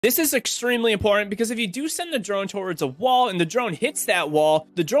This is extremely important because if you do send the drone towards a wall and the drone hits that wall,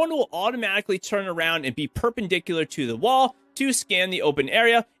 the drone will automatically turn around and be perpendicular to the wall to scan the open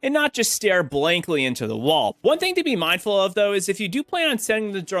area and not just stare blankly into the wall. One thing to be mindful of though is if you do plan on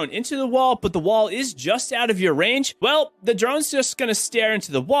sending the drone into the wall, but the wall is just out of your range, well, the drone's just gonna stare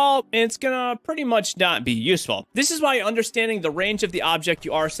into the wall and it's gonna pretty much not be useful. This is why understanding the range of the object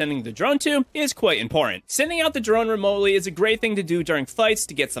you are sending the drone to is quite important. Sending out the drone remotely is a great thing to do during flights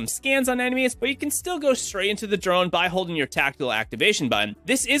to get some scans on enemies, but you can still go straight into the drone by holding your tactical activation button.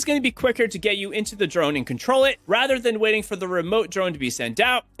 This is going to be quicker to get you into the drone and control it, rather than waiting for the remote drone to be sent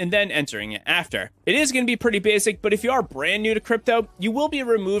out and then entering it after. It is going to be pretty basic, but if you are brand new to crypto, you will be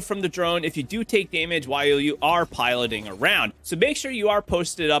removed from the drone if you do take damage while you are piloting around. So make sure you are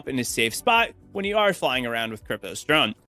posted up in a safe spot when you are flying around with Crypto's drone.